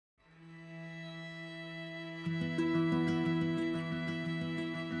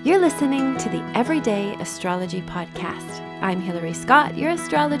You're listening to the Everyday Astrology Podcast. I'm Hilary Scott, your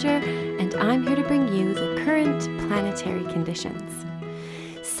astrologer, and I'm here to bring you the current planetary conditions.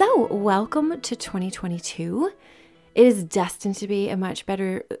 So, welcome to 2022. It is destined to be a much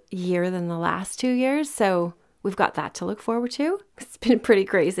better year than the last 2 years, so we've got that to look forward to. It's been pretty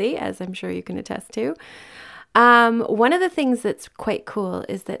crazy, as I'm sure you can attest to. One of the things that's quite cool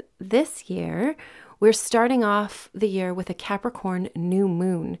is that this year, we're starting off the year with a Capricorn new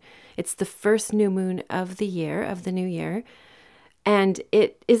moon. It's the first new moon of the year, of the new year. And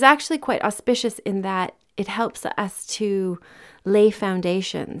it is actually quite auspicious in that it helps us to lay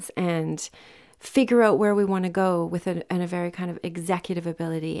foundations and figure out where we want to go with a very kind of executive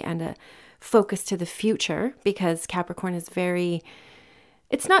ability and a focus to the future, because Capricorn is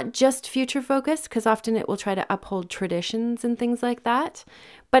it's not just future focused, because often it will try to uphold traditions and things like that,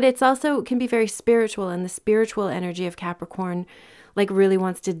 but it can be very spiritual, and the spiritual energy of Capricorn really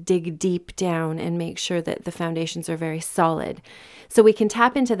wants to dig deep down and make sure that the foundations are very solid. So we can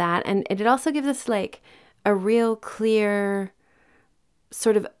tap into that, and it also gives us a real clear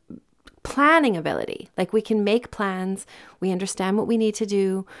sort of planning ability. We can make plans, we understand what we need to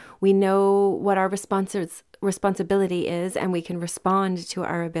do, we know what our responsibility is, and we can respond to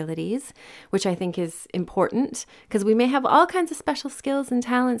our abilities, which I think is important, because we may have all kinds of special skills and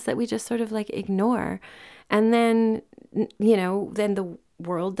talents that we just sort of ignore, and then then the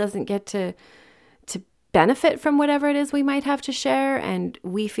world doesn't get to benefit from whatever it is we might have to share, and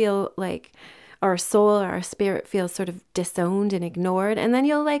we feel like our soul or our spirit feels sort of disowned and ignored, and then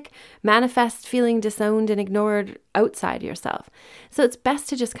you'll manifest feeling disowned and ignored outside yourself. So it's best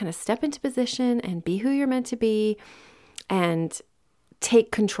to just kind of step into position and be who you're meant to be and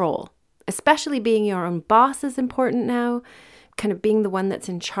take control. Especially being your own boss is important now. Kind of being the one that's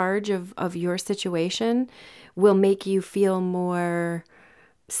in charge of your situation will make you feel more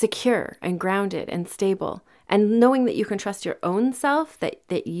secure and grounded and stable. And knowing that you can trust your own self,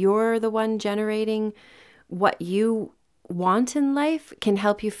 that you're the one generating what you want in life, can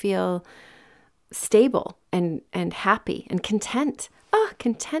help you feel stable and happy and content.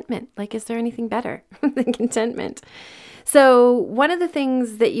 Contentment. Is there anything better than contentment? So one of the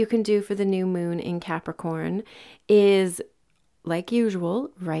things that you can do for the new moon in Capricorn is, like usual,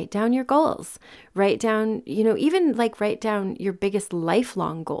 write down your goals. Write down, write down your biggest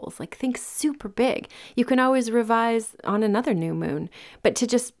lifelong goals. Think super big. You can always revise on another new moon, but to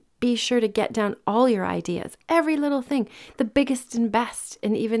just be sure to get down all your ideas, every little thing, the biggest and best,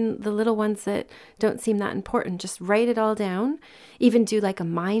 and even the little ones that don't seem that important. Just write it all down. Even do a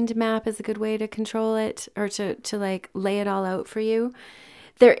mind map is a good way to control it, or to lay it all out for you.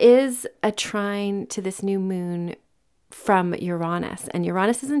 There is a trine to this new moon from Uranus, and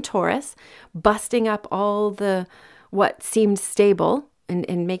Uranus is in Taurus, busting up all what seemed stable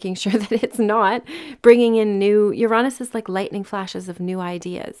and making sure that it's not, bringing in new. Uranus is like lightning flashes of new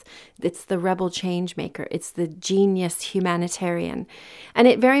ideas. It's the rebel change maker. It's the genius humanitarian, and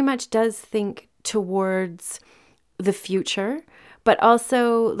it very much does think towards the future, but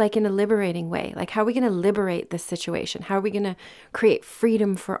also in a liberating way. How are we going to liberate this situation? How are we going to create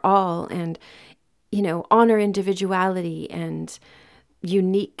freedom for all and honor individuality and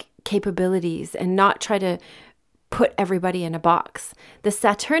unique capabilities, and not try to put everybody in a box. The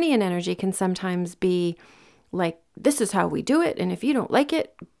Saturnian energy can sometimes be this is how we do it, and if you don't like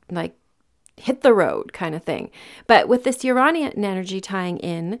it, hit the road kind of thing. But with this Uranian energy tying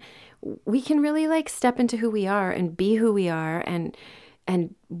in, we can really step into who we are and be who we are, and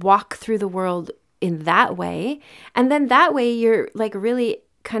walk through the world in that way. And then that way you're really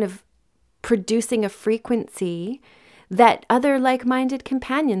kind of producing a frequency that other like-minded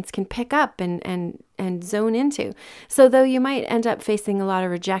companions can pick up and zone into. So though you might end up facing a lot of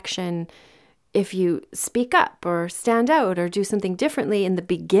rejection if you speak up or stand out or do something differently in the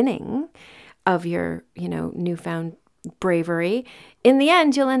beginning of your, newfound bravery, in the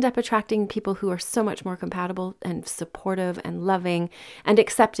end, you'll end up attracting people who are so much more compatible and supportive and loving and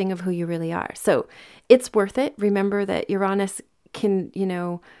accepting of who you really are. So it's worth it. Remember that Uranus can,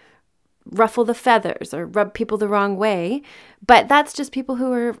 ruffle the feathers or rub people the wrong way, but that's just people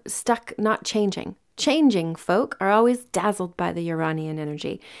who are stuck not changing. Changing folk are always dazzled by the Uranian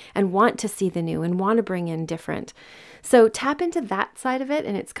energy and want to see the new and want to bring in different. So tap into that side of it,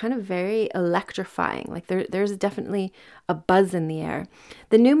 and it's kind of very electrifying. There's definitely a buzz in the air.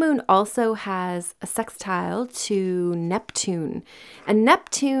 The new moon also has a sextile to Neptune, and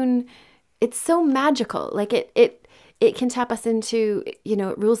Neptune, it's so magical. It can tap us into,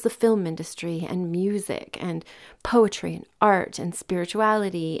 it rules the film industry and music and poetry and art and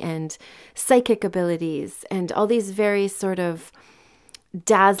spirituality and psychic abilities and all these very sort of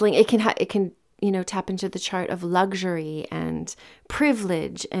dazzling. It can tap into the chart of luxury and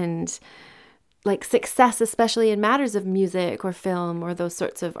privilege and like success, especially in matters of music or film or those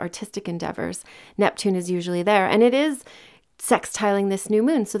sorts of artistic endeavors. Neptune is usually there, and it is sextiling this new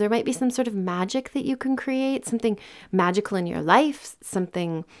moon. So there might be some sort of magic that you can create, something magical in your life,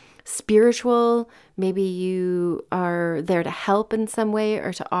 something spiritual. Maybe you are there to help in some way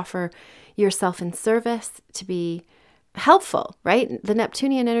or to offer yourself in service, to be helpful, right? The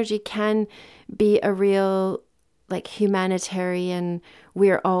Neptunian energy can be a real like humanitarian,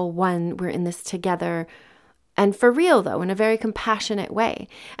 we're all one, we're in this together. And for real though, in a very compassionate way.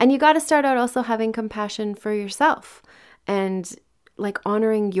 And you got to start out also having compassion for yourself and like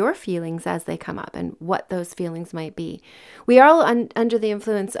honoring your feelings as they come up and what those feelings might be. We are all under the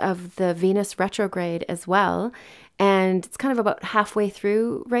influence of the Venus retrograde as well. And it's kind of about halfway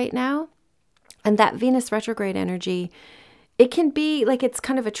through right now. And that Venus retrograde energy, it can be like it's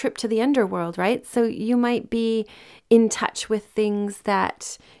kind of a trip to the underworld, right? So you might be in touch with things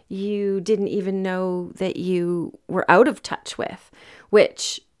that you didn't even know that you were out of touch with,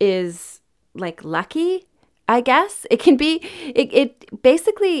 which is like lucky, I guess. It can be, it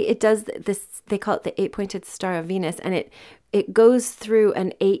basically, it does this, they call it the 8-pointed star of Venus, and it goes through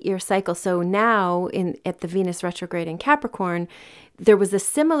an 8-year cycle. So now at the Venus retrograde in Capricorn, there was a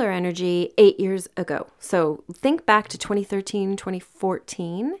similar energy 8 years ago. So think back to 2013,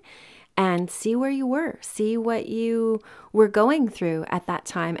 2014 and see where you were, see what you were going through at that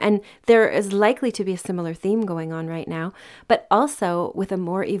time. And there is likely to be a similar theme going on right now, but also with a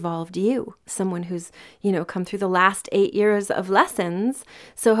more evolved you, someone who's, come through the last 8 years of lessons.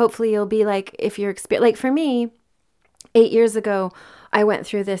 So hopefully you'll be like, if you're like for me, 8 years ago, I went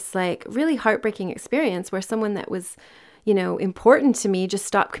through this like really heartbreaking experience where someone that was, important to me just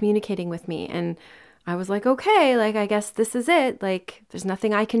stopped communicating with me. And I was like, okay, like, I guess this is it. Like, there's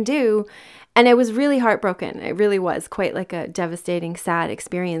nothing I can do. And I was really heartbroken. It really was quite like a devastating, sad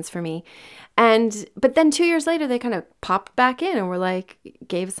experience for me. But then 2 years later, they kind of popped back in and were like,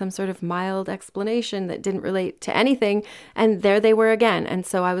 gave some sort of mild explanation that didn't relate to anything. And there they were again. And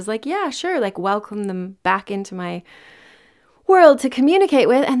so I was like, yeah, sure. Like, welcome them back into my world to communicate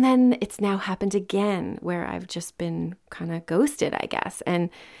with. And then it's now happened again where I've just been kind of ghosted, I guess. And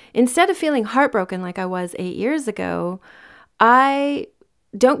instead of feeling heartbroken like I was 8 years ago, I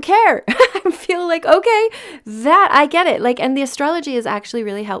don't care. I feel like, okay, that I get it. Like, and the astrology is actually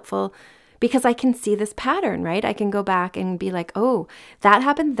really helpful because I can see this pattern, right? I can go back and be like, oh, that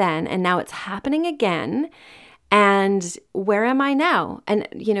happened then, and now it's happening again. And where am I now? And,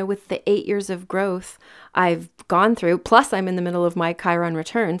 with the 8 years of growth I've gone through, plus I'm in the middle of my Chiron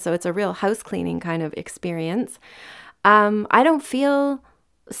return, so it's a real house cleaning kind of experience. I don't feel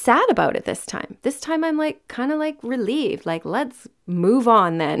sad about it this time. This time I'm like kind of like relieved, like let's move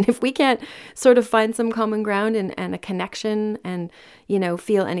on then. If we can't sort of find some common ground and a connection and,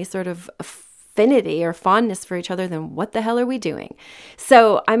 feel any sort of affinity or fondness for each other, then what the hell are we doing?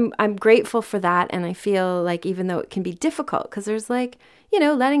 So I'm grateful for that. And I feel like even though it can be difficult, because there's like,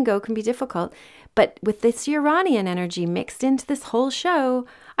 letting go can be difficult. But with this Uranian energy mixed into this whole show,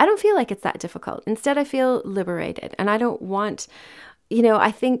 I don't feel like it's that difficult. Instead, I feel liberated. And I don't want,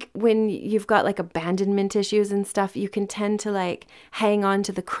 I think when you've got like abandonment issues and stuff, you can tend to like hang on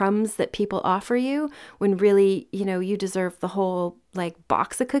to the crumbs that people offer you when really, you deserve the whole like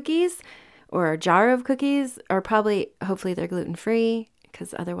box of cookies or a jar of cookies, or hopefully they're gluten-free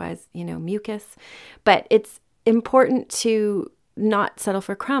because otherwise, mucus. But it's important to not settle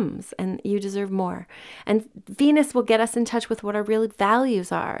for crumbs, and you deserve more. And Venus will get us in touch with what our real values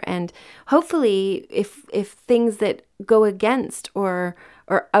are. And hopefully if things that go against or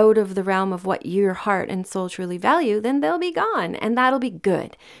out of the realm of what your heart and soul truly value, then they'll be gone. And that'll be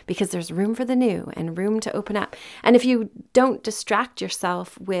good because there's room for the new and room to open up. And if you don't distract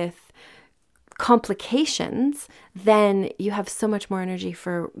yourself with complications, then you have so much more energy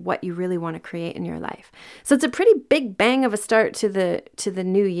for what you really want to create in your life. So it's a pretty big bang of a start to the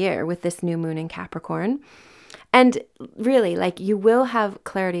new year with this new moon in Capricorn. And really, like, you will have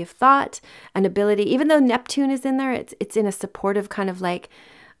clarity of thought, an ability, even though Neptune is in there, it's in a supportive kind of like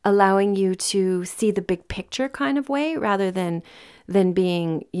allowing you to see the big picture kind of way rather than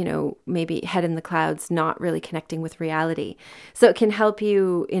being, maybe head in the clouds, not really connecting with reality. So it can help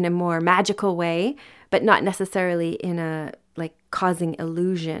you in a more magical way, but not necessarily in a like causing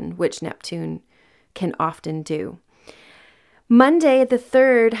illusion, which Neptune can often do. Monday, the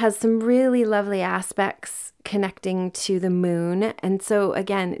 3rd, has some really lovely aspects connecting to the moon. And so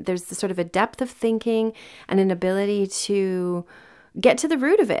again, there's sort of a depth of thinking and an ability to get to the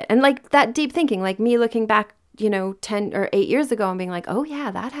root of it. And like that deep thinking, like me looking back 10 or 8 years ago and being like, oh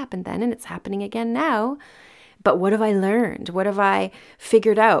yeah, that happened then and it's happening again now. But what have I learned? What have I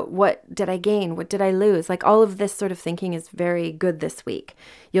figured out? What did I gain? What did I lose? Like all of this sort of thinking is very good this week.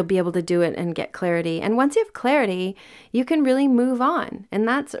 You'll be able to do it and get clarity. And once you have clarity, you can really move on. And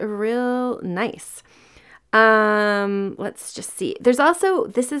that's real nice. Let's just see. There's also,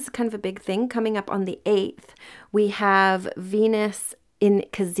 this is kind of a big thing coming up on the 8th. We have Venus in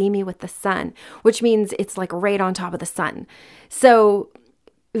Cazimi with the sun, which means it's like right on top of the sun. So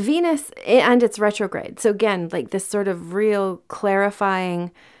Venus, and it's retrograde. So again, like this sort of real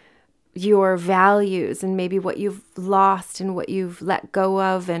clarifying your values and maybe what you've lost and what you've let go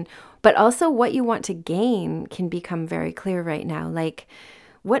of, but also what you want to gain can become very clear right now. Like,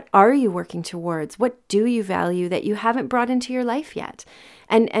 what are you working towards? What do you value that you haven't brought into your life yet?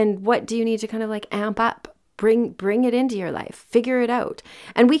 And what do you need to kind of like amp up, bring it into your life, figure it out.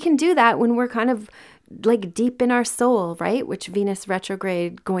 And we can do that when we're kind of like deep in our soul, right? Which Venus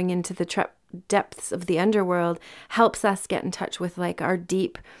retrograde going into the depths of the underworld helps us get in touch with like our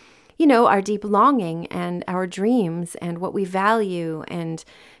deep longing and our dreams and what we value and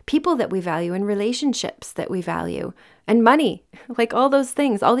people that we value and relationships that we value and money, like all those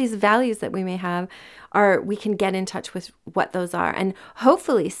things, all these values that we may have we can get in touch with what those are and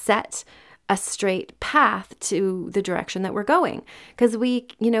hopefully set a straight path to the direction that we're going. Because we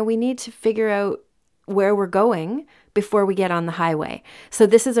need to figure out where we're going before we get on the highway. So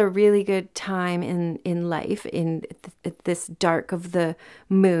this is a really good time in life, in this dark of the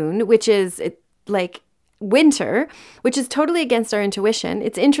moon, which is like winter, which is totally against our intuition.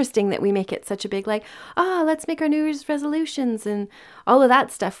 It's interesting that we make it such a big like, let's make our New Year's resolutions and all of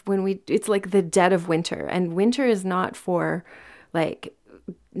that stuff when it's like the dead of winter. And winter is not for like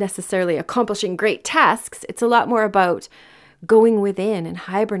necessarily accomplishing great tasks. It's a lot more about going within and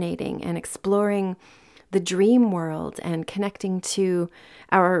hibernating and exploring the dream world and connecting to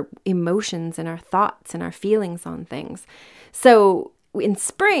our emotions and our thoughts and our feelings on things. So in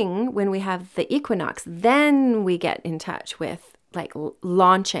spring, when we have the equinox, then we get in touch with like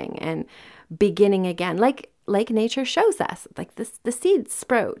launching and beginning again, like nature shows us, like the seeds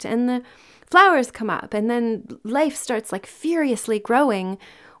sprout and the flowers come up, and then life starts like furiously growing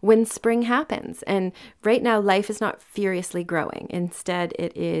when spring happens. And right now, life is not furiously growing. Instead,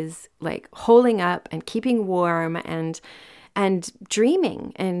 it is like holding up and keeping warm and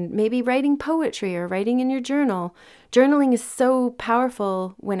dreaming and maybe writing poetry or writing in your journal. Journaling is so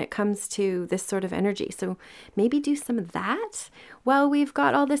powerful when it comes to this sort of energy. So maybe do some of that while we've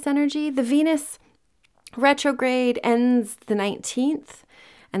got all this energy. The Venus retrograde ends the 19th,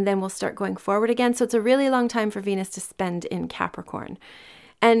 and then we'll start going forward again. So it's a really long time for Venus to spend in Capricorn.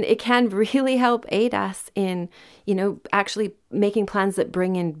 And it can really help aid us in, actually making plans that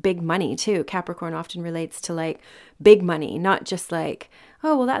bring in big money too. Capricorn often relates to like big money, not just like,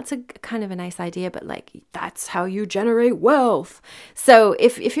 oh, well, that's a kind of a nice idea, but like, that's how you generate wealth. So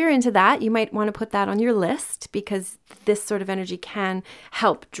if you're into that, you might want to put that on your list because this sort of energy can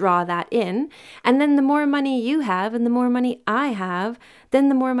help draw that in. And then the more money you have and the more money I have, then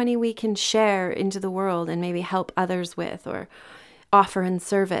the more money we can share into the world and maybe help others with or offer and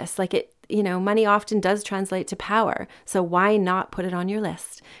service. Like it, money often does translate to power. So why not put it on your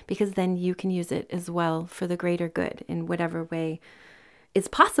list? Because then you can use it as well for the greater good in whatever way is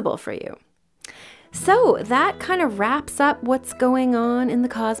possible for you. So that kind of wraps up what's going on in the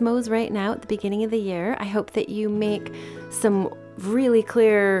cosmos right now at the beginning of the year. I hope that you make some really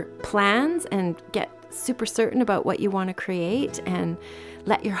clear plans and get super certain about what you want to create and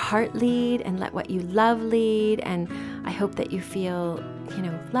let your heart lead and let what you love lead. And I hope that you feel,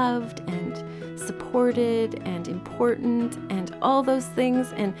 loved and supported and important and all those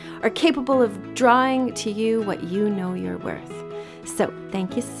things and are capable of drawing to you what you know you're worth. So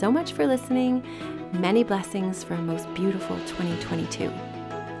thank you so much for listening. Many blessings for a most beautiful 2022.